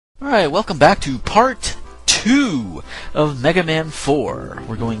Alright, welcome back to part 2 of Mega Man 4.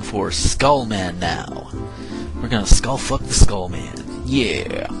 We're going for Skullman now. We're gonna skullfuck the Skullman.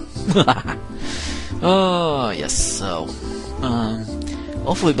 Yeah! Oh, yes, so...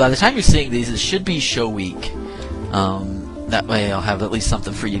 hopefully by the time you're seeing these, it should be show week. That way I'll have at least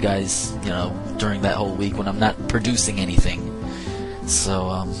something for you guys, you know, during that whole week when I'm not producing anything.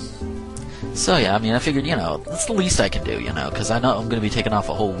 So yeah, I mean, I figured, you know, that's the least I can do, you know, because I know I'm going to be taking off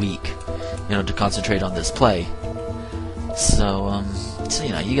a whole week, you know, to concentrate on this play. So you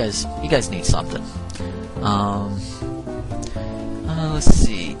know, you guys need something. Let's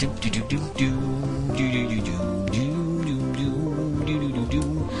see.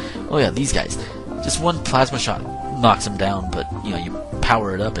 Oh yeah, these guys. Just one plasma shot knocks them down, but you know, you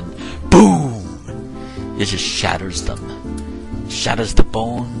power it up and boom! It just shatters them. Shatters the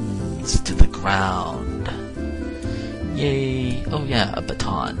bones to the ground. Yay! Oh yeah, a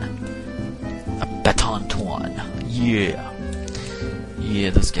baton. A baton torn. Yeah. Yeah,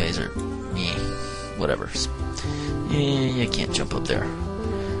 those guys are whatever. Yeah, you can't jump up there.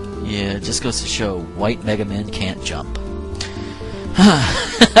 Yeah, it just goes to show white Mega Men can't jump.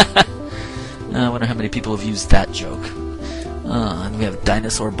 I wonder how many people have used that joke. And we have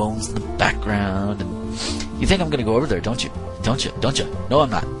dinosaur bones in the background. And you think I'm gonna go over there, don't you? Don't you? Don't you? No,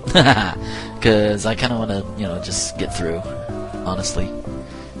 I'm not. Because I kind of want to, you know, just get through. Honestly.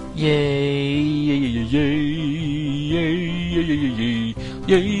 Yay! Yay! Yay! Yay! Yay!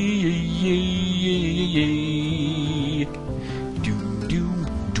 Yay! Yay! Yay! Doom! Doom!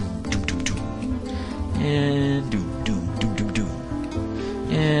 Doom! Doom! Doom! Doom! And doom! Doom! Doom! Doom! Doom!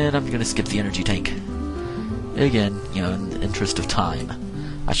 And I'm gonna skip the energy tank. Again, you know, in the interest of time.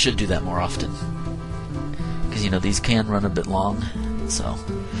 I should do that more often. Because, you know, these can run a bit long, so...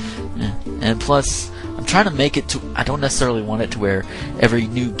 Yeah. And plus, I'm trying to make it to... I don't necessarily want it to where every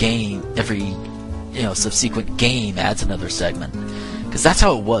new game, every, you know, subsequent game adds another segment. Because that's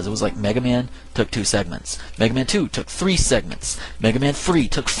how it was. It was like Mega Man took 2 segments. Mega Man 2 took 3 segments. Mega Man 3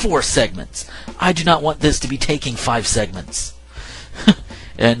 took 4 segments. I do not want this to be taking 5 segments.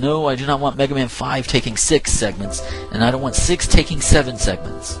 And no, I do not want Mega Man 5 taking 6 segments. And I don't want 6 taking 7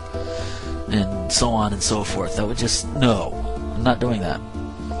 segments. And so on and so forth. That would just... No. I'm not doing that.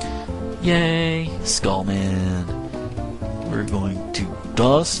 Yay! Skullman. We're going to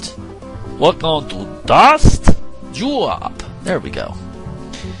dust. Welcome to dust drop. There we go.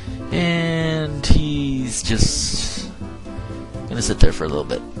 And he's just... gonna sit there for a little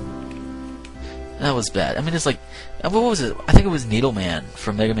bit. That was bad. I mean, it's like... What was it? I think it was Needle Man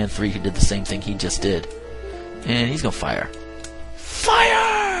from Mega Man 3 who did the same thing he just did. And he's gonna fire.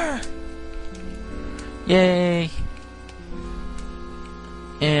 Fire! Yay!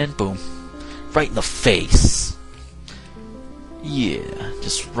 And boom. Right in the face. Yeah,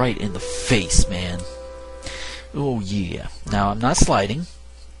 just right in the face, man. Oh yeah. Now I'm not sliding.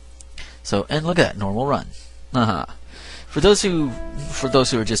 So, and look at that, normal run. For those who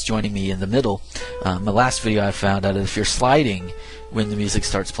are just joining me in the middle, my last video I found out that if you're sliding when the music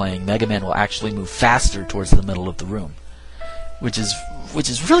starts playing, Mega Man will actually move faster towards the middle of the room. Which is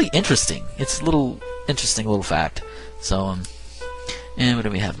really interesting. It's a little interesting little fact. So and what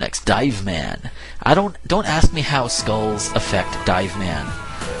do we have next? Dive Man. Don't ask me how skulls affect Dive Man.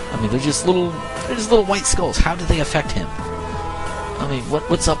 I mean, they're just little white skulls. How do they affect him? I mean,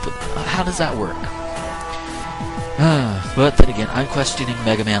 what's up with, how does that work? But then again, I'm questioning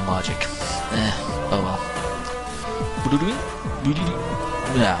Mega Man logic. Oh well.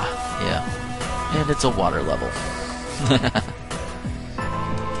 Yeah. And it's a water level.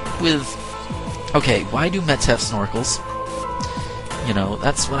 Okay, why do Mets have snorkels? You know,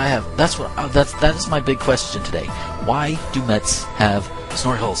 that's what I have. That is my big question today. Why do Mets have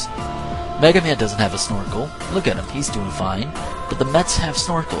snorkels? Mega Man doesn't have a snorkel. Look at him, he's doing fine. But the Mets have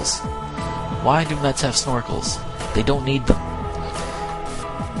snorkels. Why do Mets have snorkels? They don't need them.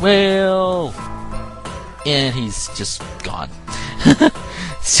 Well, and he's just gone.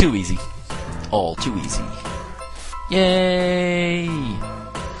 It's too easy. All too easy. Yay!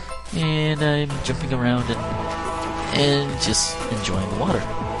 And I'm jumping around and just enjoying the water.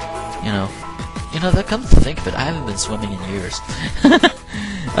 You know, that comes to think of it, I haven't been swimming in years.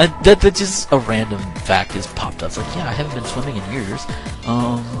 That just a random fact has popped up. It's like, yeah, I haven't been swimming in years.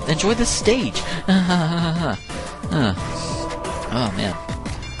 Enjoy this stage. Oh man.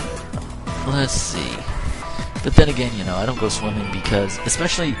 Let's see. But then again, you know, I don't go swimming because,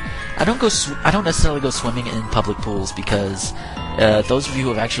 especially, I don't necessarily go swimming in public pools because those of you who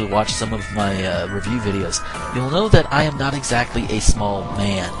have actually watched some of my review videos, you'll know that I am not exactly a small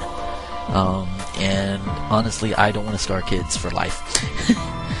man. And honestly, I don't want to scar kids for life.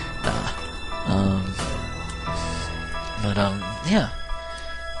 But, yeah.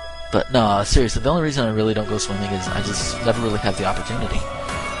 But, no, seriously, the only reason I really don't go swimming is I just never really have the opportunity.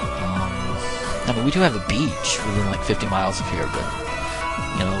 I mean, we do have a beach within like 50 miles of here, but,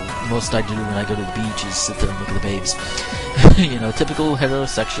 you know, most I do when I go to the beach is sit there and look at the babes. You know, typical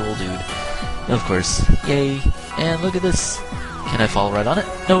heterosexual dude. Of course. Yay. And look at this. Can I fall right on it?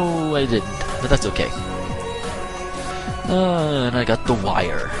 No, I didn't. But that's okay. And I got the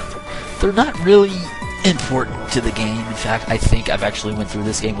wire. They're not really important to the game. In fact, I think I've actually went through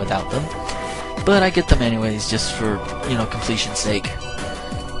this game without them. But I get them anyways, just for, you know, completion's sake.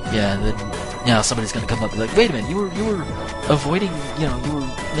 Yeah, then, you know, somebody's gonna come up and be like, wait a minute, you were avoiding, you know, you were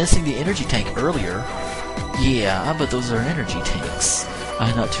missing the energy tank earlier. Yeah, but those are energy tanks.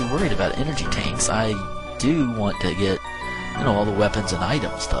 I'm not too worried about energy tanks. I do want to get, you know, all the weapons and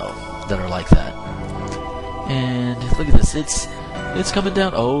items, though, that are like that. And look at this, it's coming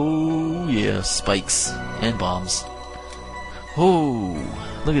down. Oh, yeah, spikes and bombs. Oh,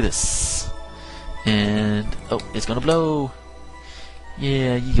 look at this. And, oh, it's gonna blow.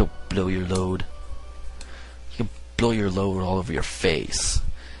 Yeah, you can blow your load. You can blow your load all over your face.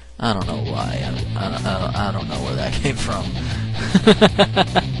 I don't know why. I don't know where that came from.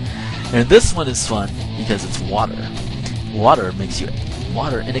 And this one is fun because it's water. Water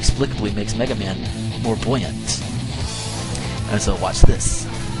inexplicably makes Mega Man more buoyant. And so watch this.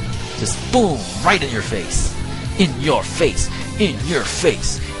 Just boom, right in your face. In your face. In your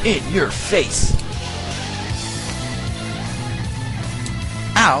face. In your face.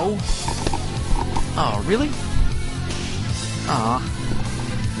 Ow! Oh, really? Aw.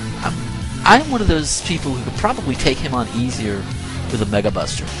 I'm one of those people who could probably take him on easier with a Mega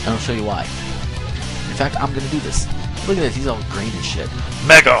Buster, and I'll show you why. In fact, I'm gonna do this. Look at this, he's all green and shit.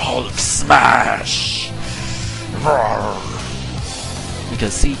 Mega Hulk Smash! Roar!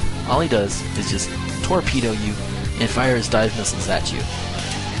 Because, see, all he does is just torpedo you and fire his dive missiles at you.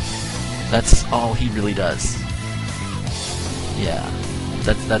 That's all he really does. Yeah.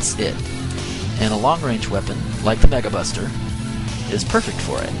 That's it. And a long-range weapon, like the Mega Buster, is perfect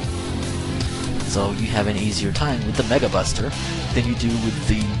for it. So you have an easier time with the Mega Buster than you do with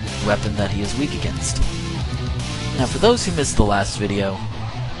the weapon that he is weak against. Now, for those who missed the last video,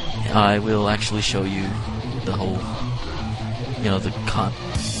 I will actually show you the whole, you know, the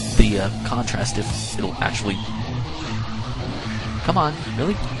contrast if it'll actually. Come on,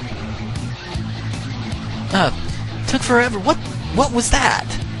 really? Took forever. What was that?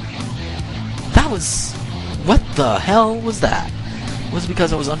 That was... What the hell was that? Was it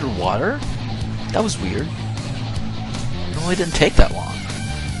because I was underwater? That was weird. It only didn't take that long.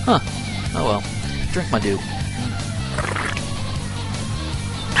 Huh. Oh well. Drink my dew.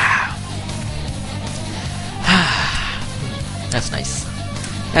 That's nice.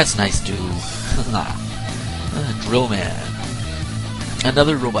 That's nice, dew. Drill Man.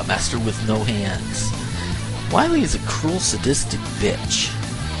 Another Robot Master with no hands. Wily is a cruel, sadistic bitch.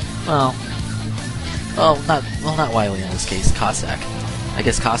 Well, not Wily in this case. Cossack. I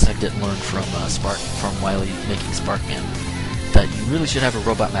guess Cossack didn't learn from Wily making Sparkman that you really should have a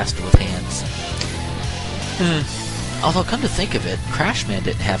Robot Master with hands. Although, come to think of it, Crashman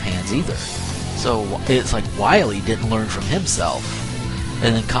didn't have hands either. So it's like Wily didn't learn from himself,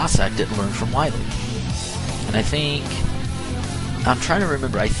 and then Cossack didn't learn from Wily. And I think... I'm trying to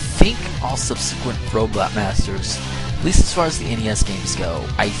remember, I think all subsequent Robot Masters, at least as far as the NES games go,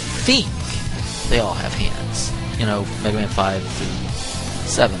 I think they all have hands. You know, Mega Man 5 through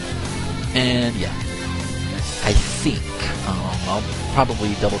 7. And yeah, I think. I'll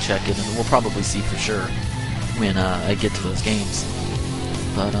probably double check it, and we'll probably see for sure when I get to those games.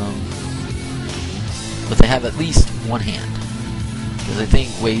 But they have at least one hand. Because I think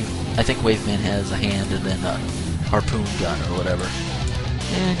Waveman has a hand and then harpoon gun or whatever.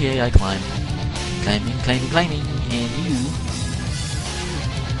 And yeah, I climb. Climbing, and you.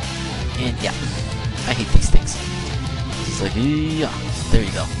 And yeah, I hate these things. It's like, yeah, there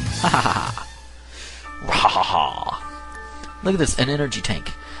you go. Ha ha ha ha. Ha ha. Look at this, an energy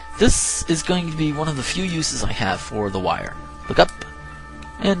tank. This is going to be one of the few uses I have for the wire. Look up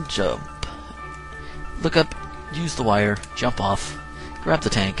and jump. Look up, use the wire, jump off, grab the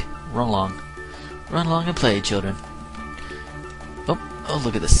tank, run along. Run along and play, children. Oh,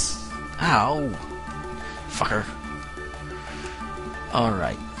 look at this. Ow. Fucker.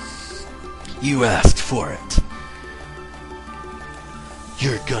 Alright. You asked for it.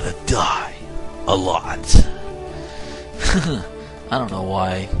 You're gonna die. A lot. I don't know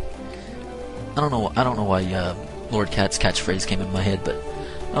why. I don't know why Lord Cat's catchphrase came in my head, but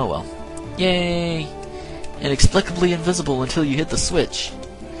oh well. Yay! Inexplicably invisible until you hit the switch.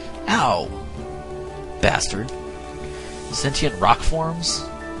 Ow! Bastard. Sentient rock forms?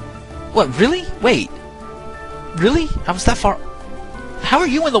 What, really? Wait. Really? I was that far... How are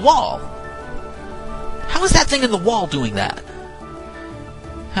you in the wall? How is that thing in the wall doing that?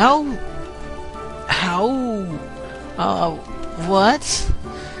 How... What?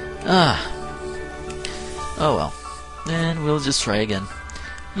 Oh well. And we'll just try again.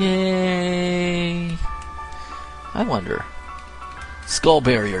 Yay! I wonder. Skull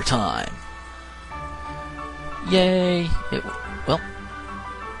barrier time. Yay!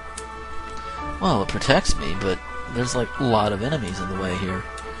 Well, it protects me, but there's like a lot of enemies in the way here.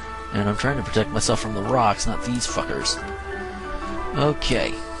 And I'm trying to protect myself from the rocks, not these fuckers.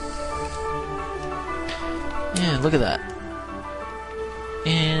 Okay. Yeah, look at that.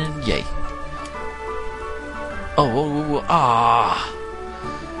 And yay. Oh, ah!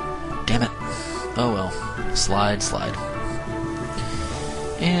 Damn it. Oh well. Slide.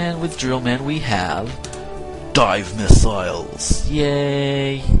 And with Drill Man we have dive missiles.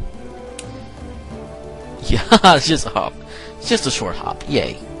 Yay! Yeah, it's just a hop. It's just a short hop.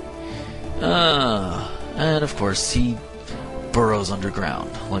 Yay. And of course he burrows underground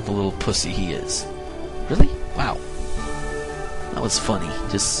like the little pussy he is. Really? Wow. That was funny.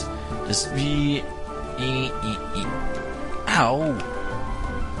 Just ow.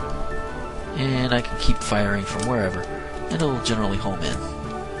 And I can keep firing from wherever, and it'll generally home in.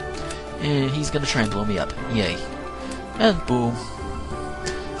 And he's gonna try and blow me up. Yay. And boom.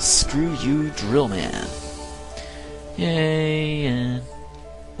 Screw you, Drill Man. Yay, and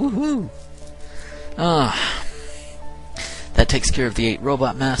woohoo! That takes care of the 8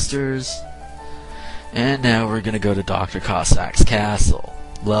 robot masters. And now we're gonna go to Dr. Cossack's castle.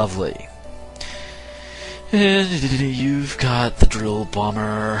 Lovely. And you've got the drill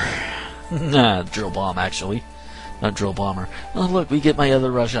bomber. Drill bomb, actually. Not drill bomber. Oh, look, we get my other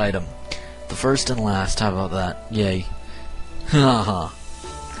rush item. The first and last. How about that? Yay. Haha.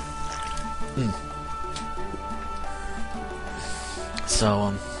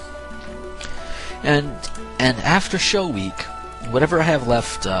 So, and after show week, whatever I have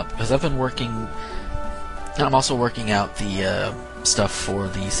left, because I've been working, I'm also working out the stuff for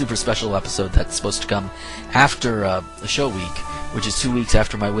the super special episode that's supposed to come after the show week, which is 2 weeks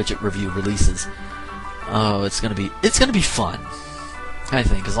after my widget review releases. Oh, it's gonna be fun. I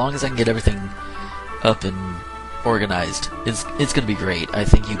think as long as I can get everything up and organized, it's gonna be great. I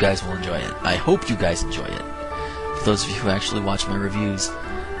think you guys will enjoy it. I hope you guys enjoy it. For those of you who actually watch my reviews,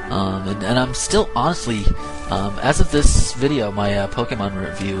 and I'm still honestly, as of this video, my Pokemon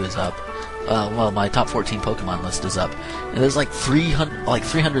review is up. Well, my top 14 Pokemon list is up, and there's like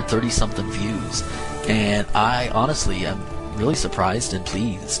 330 something views, and I honestly am really surprised and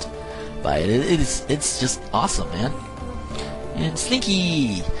pleased by it. It's just awesome, man. And Slinky,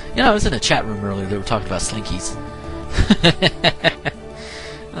 you know, I was in a chat room earlier. They were talking about Slinkies.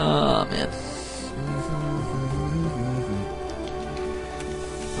 Oh man.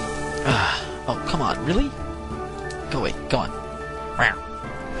 Oh come on, really? Go away, go on.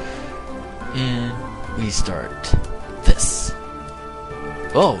 And we start this.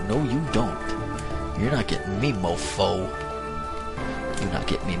 Oh, no you don't. You're not getting me, mofo. You're not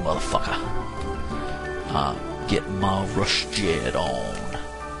getting me, motherfucker. Get my rush jet on.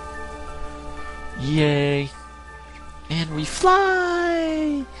 Yay. And we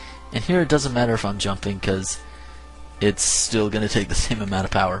fly! And here it doesn't matter if I'm jumping, because it's still going to take the same amount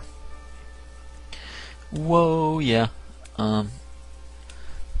of power. Whoa, yeah.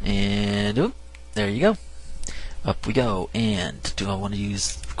 And oop, there you go. Up we go. And do I want to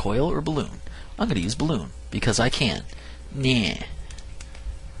use coil or balloon? I'm going to use balloon because I can. Nah.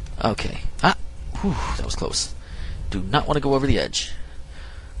 Okay. Whew, that was close. Do not want to go over the edge.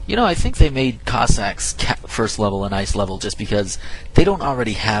 You know, I think they made Cossack's first level an ice level just because they don't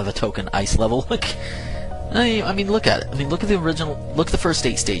already have a token ice level. I mean, look at it. I mean, look at the original. Look at the first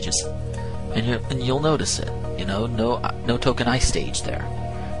 8 stages, and you'll notice it. You know, no token ice stage there.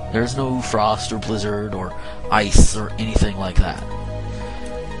 There's no frost or blizzard or ice or anything like that.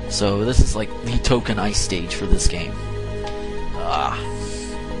 So this is like the token ice stage for this game.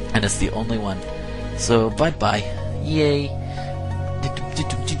 And it's the only one. So bye-bye. Yay. I'm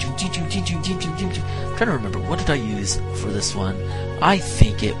trying to remember, what did I use for this one? I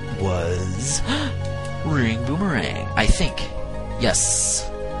think it was Ring Boomerang. I think. Yes.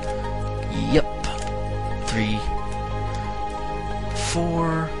 Yep. 3,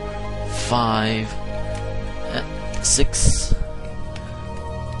 4, 5, 6.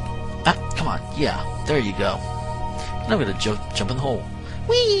 Come on. Yeah, there you go. And I'm gonna jump in the hole.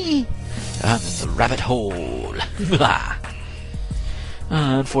 Whee! I'm in the rabbit hole.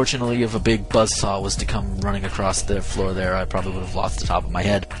 Unfortunately, if a big buzzsaw was to come running across the floor there, I probably would have lost the top of my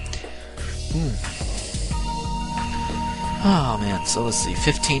head. Oh man, so let's see,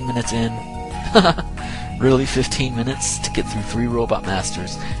 15 minutes in. Really, 15 minutes to get through 3 Robot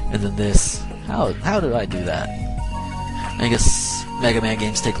Masters, and then this. How did I do that? I guess Mega Man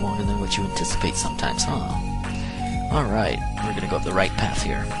games take longer than what you anticipate sometimes, huh? Alright, we're gonna go up the right path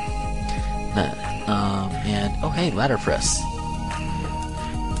here. And, oh hey, ladder press.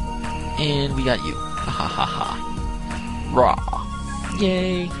 And we got you. Ha ha ha ha. Raw.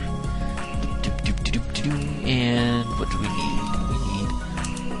 Yay. And what do we need? We need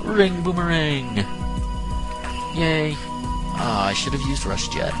ring boomerang. Yay. I should have used Rush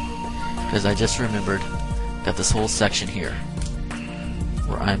Jet, because I just remembered, got this whole section here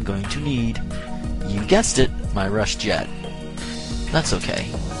where I'm going to need, you guessed it, my Rush Jet. That's okay.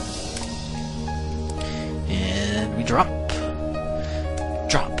 And we drop,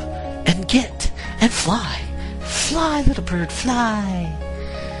 and get, and fly. Fly, little bird, fly.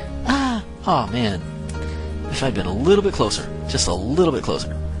 Oh man. If I'd been a little bit closer, just a little bit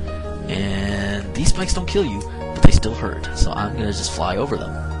closer. And these spikes don't kill you, but they still hurt. So I'm gonna just fly over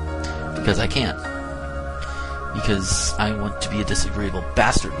them. Because I can. Because I want to be a disagreeable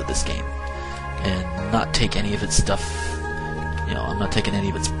bastard with this game. And not take any of its stuff. You know, I'm not taking any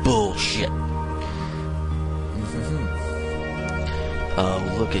of its bullshit. Oh,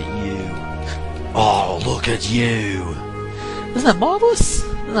 look at you. Oh, look at you. Isn't that marvelous?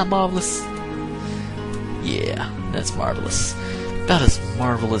 Isn't that marvelous? Yeah, that's marvelous. About as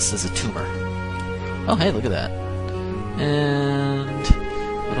marvelous as a tumor. Oh, hey, look at that. And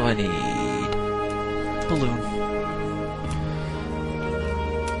what do I need? Balloon.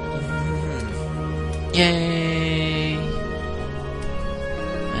 Yay!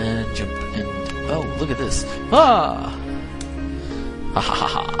 And jump. And oh, look at this. Ah! Ha ha ha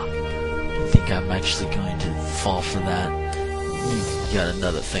ha. I think I'm actually going to fall for that. You've got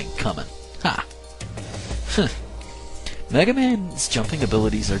another thing coming. Ha! Mega Man's jumping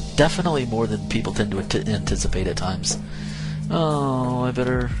abilities are definitely more than people tend to anticipate at times. Oh, I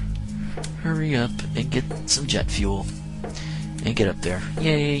better hurry up and get some jet fuel and get up there.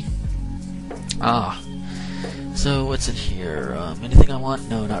 Yay! Ah. So, what's in here? Anything I want?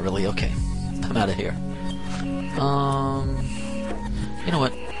 No, not really. Okay. I'm out of here. You know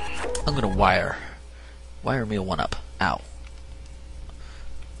what? I'm gonna wire me a 1-up. Ow.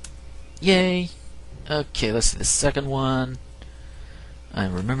 Yay! Okay, let's see the second one. I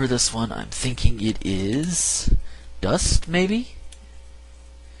remember this one. I'm thinking it is dust, maybe?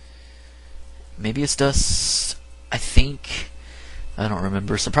 Maybe it's dust. I think. I don't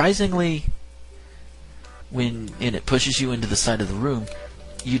remember. Surprisingly, when it pushes you into the side of the room,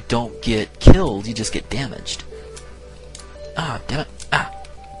 you don't get killed, you just get damaged. Ah, damn it. Ah.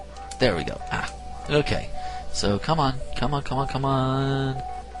 There we go. Ah. Okay. So, come on. Come on, come on, come on.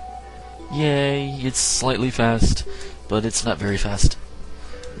 Yay, it's slightly fast, but it's not very fast.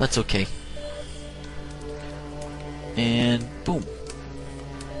 That's okay. And boom.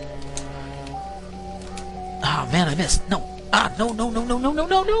 Ah, man, I missed. No. Ah, no, no, no, no, no, no,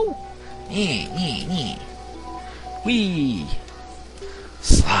 no, no. Whee.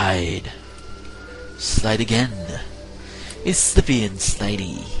 Slide. Slide again. It's Slippy and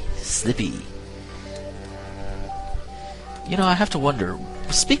Slidey. Slippy. You know, I have to wonder,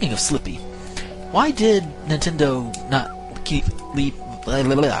 speaking of Slippy, why did Nintendo not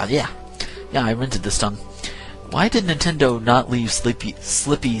I rented this tongue. Why did Nintendo not leave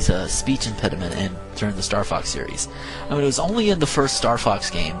Slippy's speech impediment in during the Star Fox series? I mean, it was only in the first Star Fox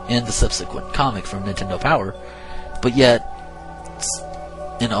game and the subsequent comic from Nintendo Power, but yet,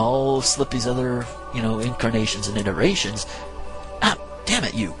 in all of Slippy's other, incarnations and iterations, damn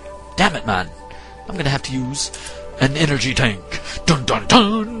it, you. Damn it, man. I'm gonna have to use an energy tank. Dun dun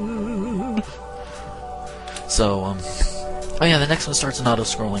dun! So, oh yeah, the next one starts an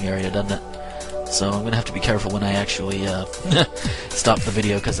auto-scrolling area, doesn't it? So I'm gonna have to be careful when I actually, stop the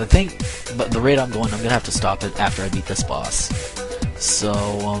video, because I think, but the rate I'm going, I'm gonna have to stop it after I beat this boss. So,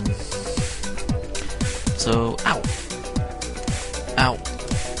 ow! Ow.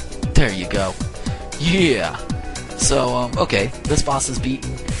 There you go. Yeah! So, okay, this boss is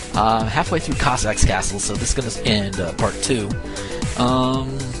beaten. Halfway through Cossack's Castle, so this is gonna end part 2.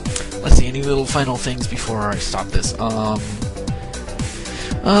 Let's see, any little final things before I stop this?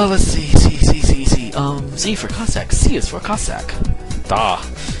 Let's see, Z for Cossack, C is for Cossack. Da.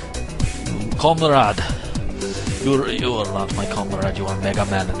 Comrade. You are not my comrade, you are Mega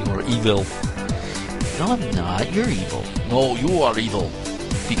Man and you are evil. No, I'm not, you're evil. No, you are evil.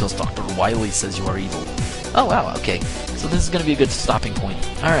 Because Dr. Wily says you are evil. Oh wow, okay. So this is going to be a good stopping point.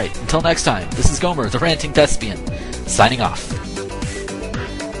 Alright, until next time, this is Gomer, the Ranting Thespian, signing off.